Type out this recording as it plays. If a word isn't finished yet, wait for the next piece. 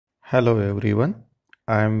Hello everyone,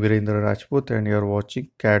 I am Virendra Rajput and you are watching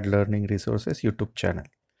CAD Learning Resources YouTube channel.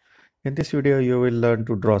 In this video you will learn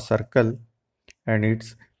to draw circle and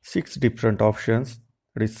its 6 different options.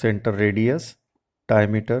 It is center radius,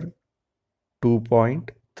 diameter, 2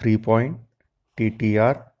 point, 3 point,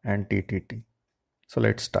 TTR and TTT. So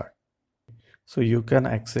let's start. So you can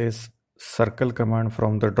access circle command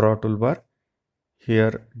from the draw toolbar.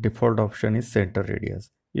 Here default option is center radius.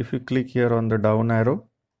 If you click here on the down arrow,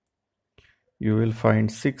 you will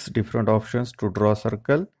find 6 different options to draw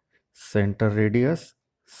circle: center radius,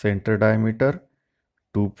 center diameter,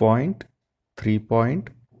 2 point, 3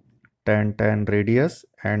 point, tan radius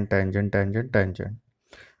and tangent.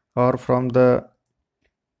 Or from the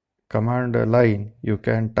command line you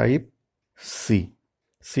can type C.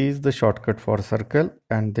 C is the shortcut for circle,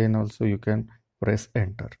 and then also you can press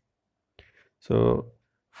enter. So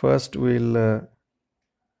first we'll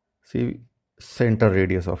see center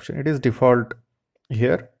radius option. It is default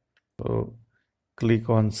here. So click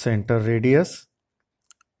on center radius.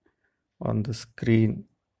 On the screen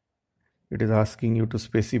it is asking you to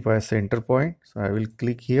specify center point. So I will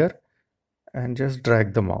click here and just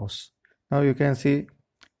drag the mouse. Now you can see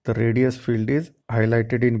the radius field is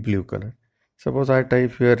highlighted in blue color. Suppose I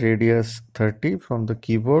type here radius 30 from the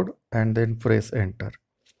keyboard and then press enter.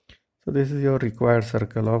 So this is your required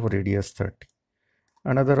circle of radius 30.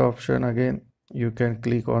 Another option, again you can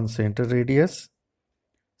click on center radius,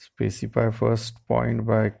 specify first point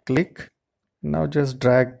by click. Now just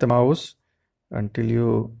drag the mouse until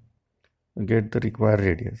you get the required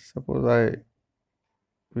radius. Suppose I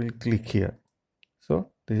will click here.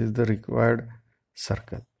 So this is the required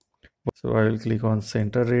circle. So I will click on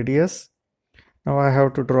center radius. Now I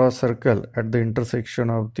have to draw a circle at the intersection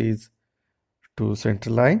of these two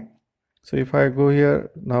center line. So if I go here,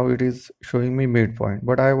 now it is showing me midpoint,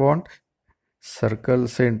 but I want circle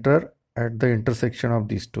center at the intersection of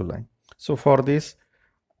these two lines. So for this,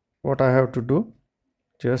 what I have to do,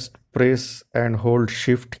 just press and hold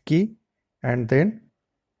shift key and then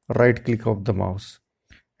right click of the mouse,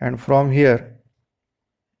 and from here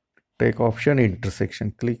take option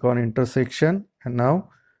intersection, click on intersection, and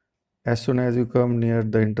now as soon as you come near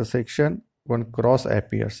the intersection, one cross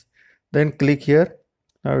appears. Then click here.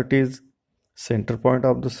 Now it is center point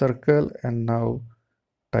of the circle, and now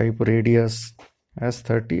type radius as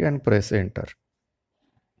 30 and press enter.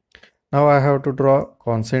 Now I have to draw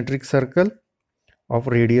concentric circle of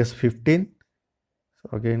radius 15.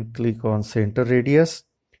 So again click on center radius.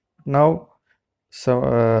 Now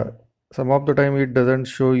some of the time it doesn't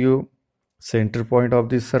show you center point of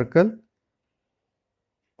this circle,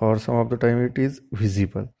 or some of the time it is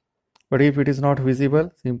visible. But if it is not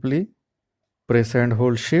visible, simply press and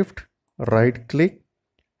hold shift, right click,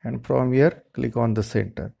 and from here click on the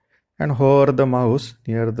center and hover the mouse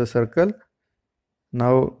near the circle.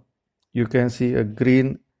 Now you can see a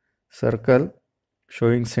green circle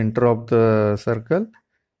showing center of the circle.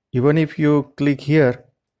 Even if you click here,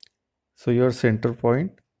 so your center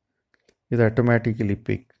point is automatically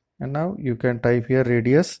picked. And now you can type here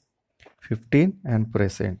radius 15 and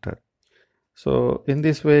press enter. So in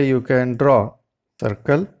this way you can draw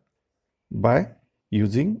circle by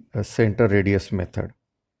using a center radius method.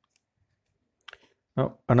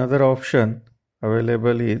 Now another option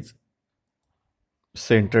available is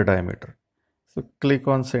center diameter. So click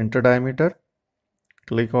on center diameter,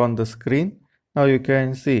 click on the screen. Now you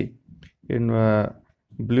can see in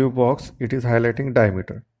blue box it is highlighting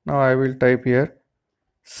diameter. Now I will type here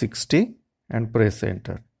 60 and press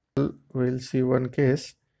enter. We'll see one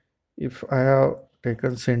case. If I have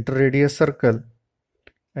taken center radius circle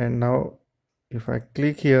and now if I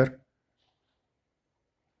click here,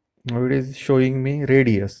 now it is showing me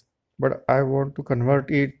radius, but I want to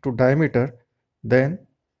convert it to diameter. Then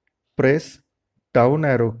press down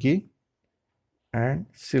arrow key and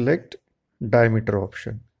select diameter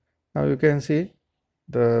option. Now you can see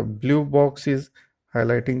the blue box is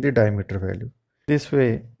highlighting the diameter value. This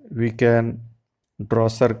way we can draw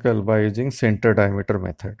circle by using center diameter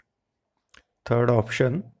method. Third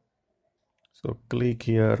option, so click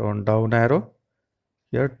here on down arrow,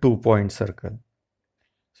 here 2 point circle.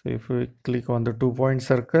 So if we click on the 2 point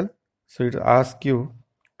circle, so it asks you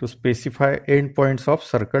to specify endpoints of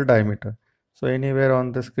circle diameter. So anywhere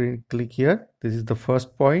on the screen, click here. This is the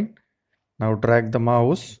first point. Now drag the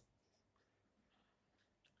mouse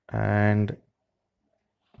and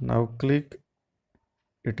now click.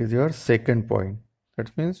 It is your second point.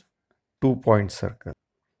 That means 2 point circle.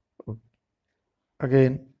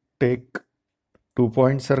 Again take 2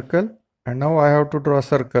 point circle, and now I have to draw a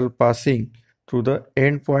circle passing through the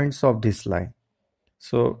endpoints of this line.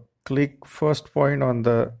 So click first point on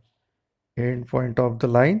the end point of the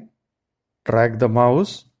line, drag the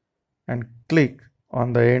mouse and click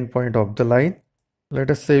on the end point of the line. Let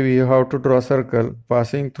us say we have to draw a circle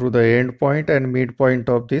passing through the end point and midpoint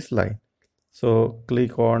of this line. So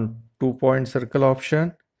click on 2-point circle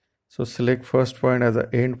option. So select first point as the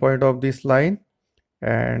end point of this line,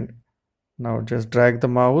 and now just drag the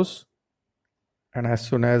mouse, and as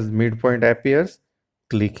soon as midpoint appears,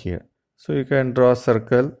 click here. So you can draw a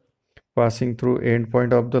circle passing through end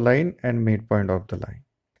point of the line and midpoint of the line.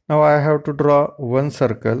 Now I have to draw one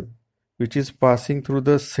circle which is passing through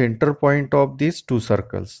the center point of these two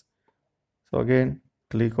circles. So again,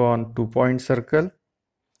 click on 2-point circle.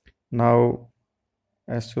 Now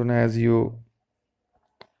as soon as you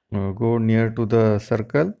go near to the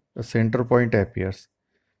circle, the center point appears.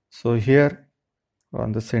 So here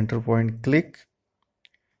on the center point, click.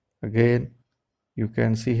 Again, you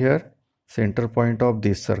can see here center point of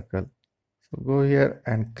this circle. So go here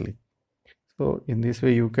and click. So in this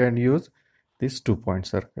way you can use this 2-point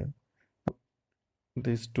circle.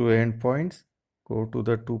 These two endpoints, go to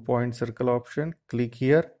the 2-point circle option, click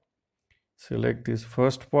here, select this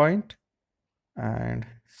first point and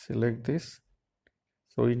select this.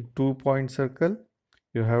 So in 2-point circle,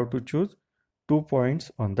 you have to choose 2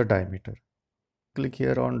 points on the diameter. Click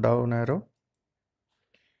here on down arrow,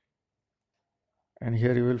 and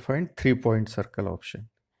here you will find 3-point circle option.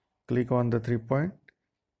 Click on the 3-point.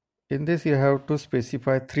 In this you have to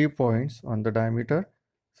specify 3 points on the diameter.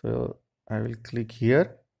 So I will click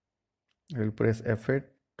here. I will press F8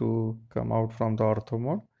 to come out from the ortho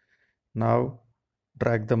mode. Now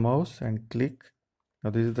drag the mouse and click. Now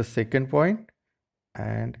this is the second point,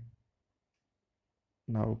 and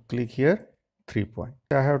now click here, 3 point.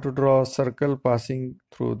 I have to draw a circle passing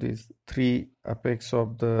through these 3 apex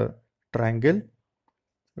of the triangle.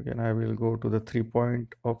 Again, I will go to the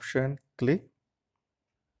 3-point option, click.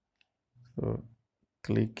 So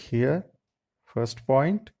click here, first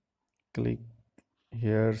point, click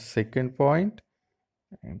here, second point,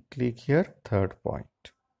 and click here, third point.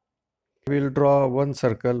 We will draw one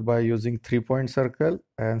circle by using 3-point circle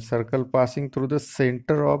and circle passing through the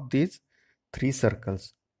center of these 3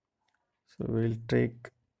 circles. So we will take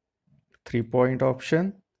 3-point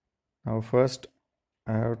option. Now first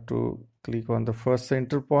I have to click on the first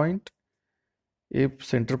center point. If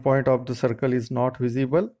center point of the circle is not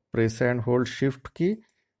visible, press and hold shift key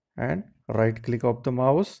and right click of the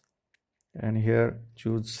mouse, and here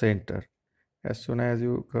choose center. As soon as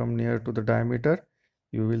you come near to the diameter,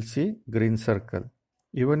 you will see green circle.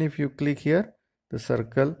 Even if you click here, the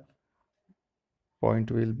circle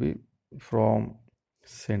point will be from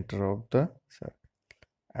center of the circle.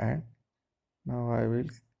 And now I will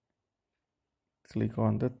click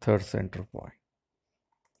on the third center point.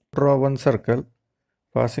 Draw one circle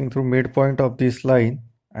passing through midpoint of this line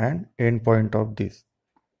and end point of this.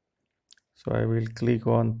 So I will click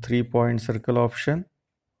on 3-point circle option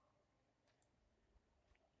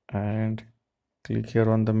and click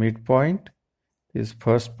here on the midpoint, this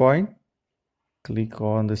first point, click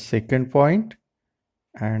on the second point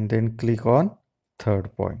and then click on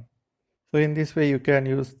third point. So in this way you can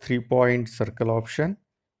use 3-point circle option.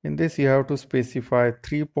 In this you have to specify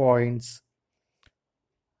 3 points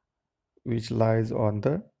which lies on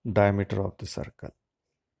the diameter of the circle.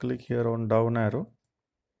 Click here on down arrow.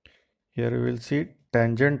 Here you will see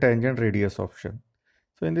tangent radius option.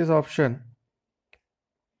 So in this option,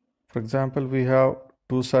 for example, we have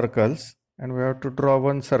 2 circles and we have to draw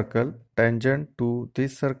one circle tangent to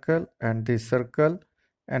this circle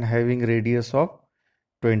and having radius of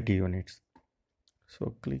 20 units.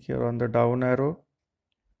 So click here on the down arrow,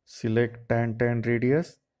 select tan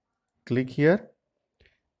radius, click here.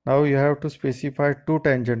 Now you have to specify 2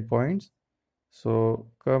 tangent points. So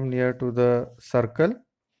come near to the circle.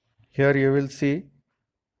 Here you will see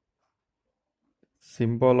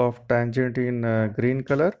symbol of tangent in green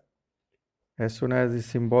color. As soon as the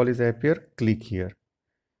symbol is appear, click here.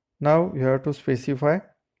 Now you have to specify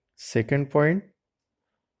second point.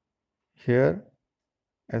 Here,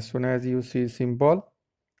 as soon as you see symbol,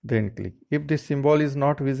 then click. If this symbol is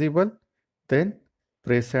not visible, then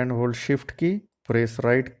press and hold shift key, press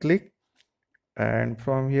right click, and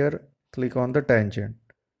from here click on the tangent.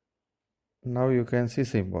 Now you can see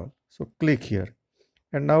symbol. So click here,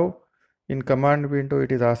 and now in command window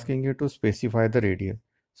it is asking you to specify the radius.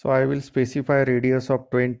 So I will specify radius of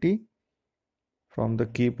 20. From the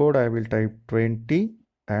keyboard I will type 20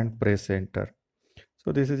 and press enter.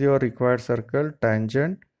 So this is your required circle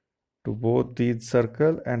tangent to both these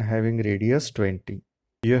circle and having radius 20.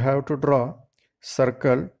 You have to draw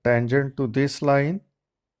circle tangent to this line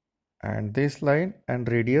and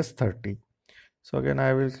radius 30. So again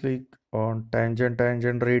I will click on tangent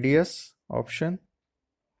radius option.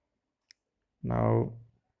 Now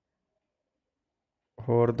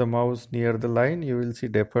hover the mouse near the line, you will see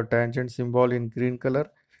defer tangent symbol in green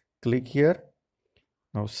color. Click here.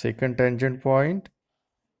 Now second tangent point,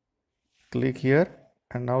 click here,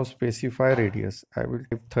 and now specify radius. I will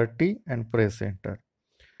type 30 and press enter.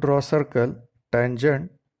 Draw circle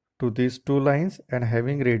tangent to these two lines and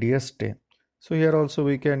having radius 10. So here also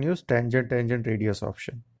we can use tangent radius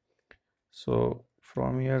option. So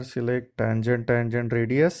from here select tangent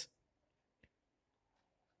radius.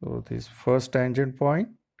 So this first tangent point,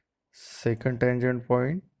 second tangent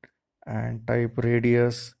point, and type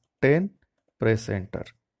radius 10, press enter.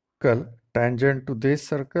 Tangent to this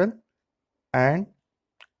circle and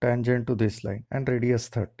tangent to this line and radius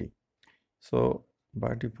 30. So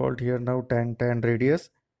by default here now tan radius,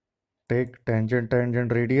 take tangent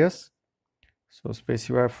radius. So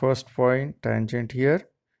specify first point tangent here.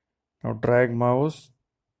 Now drag mouse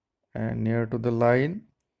and near to the line.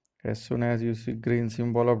 As soon as you see green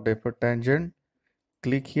symbol of defer tangent,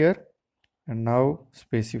 click here and now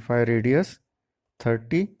specify radius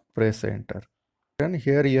 30, press enter. And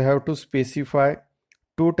here you have to specify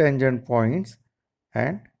two tangent points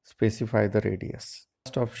and specify the radius.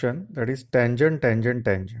 First option, that is tangent.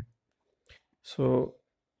 So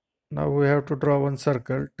now we have to draw one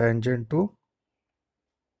circle tangent to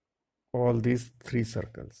all these three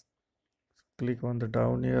circles. Click on the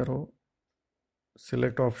down arrow,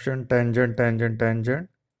 select option tangent,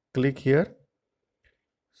 click here.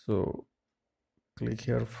 So click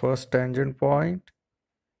here first tangent point,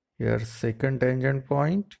 here second tangent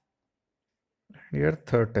point, here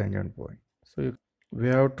third tangent point. So we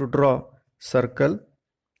have to draw circle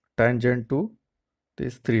tangent to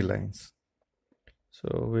these three lines.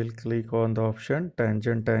 So we'll click on the option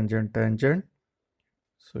tangent.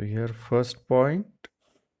 So here first point,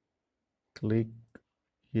 click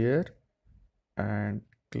here and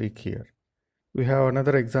click here. We have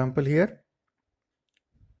another example here.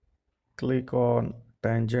 Click on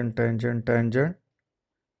tangent.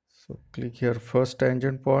 So click here first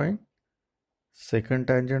tangent point, second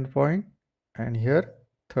tangent point, and here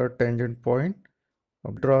third tangent point.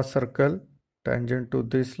 Draw circle tangent to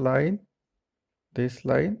this line,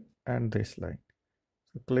 and this line.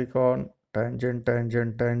 So click on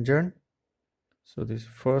tangent. So this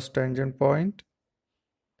first tangent point,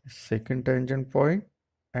 second tangent point,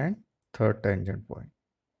 and third tangent point.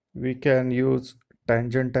 We can use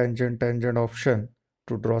tangent option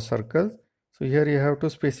to draw circles. So here you have to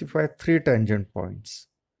specify three tangent points.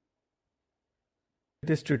 In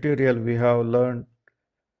this tutorial we have learned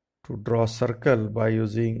to draw circle by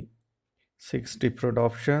using 6 different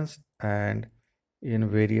options and in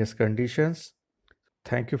various conditions.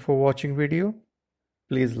 Thank you for watching video.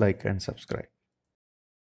 Please like and subscribe.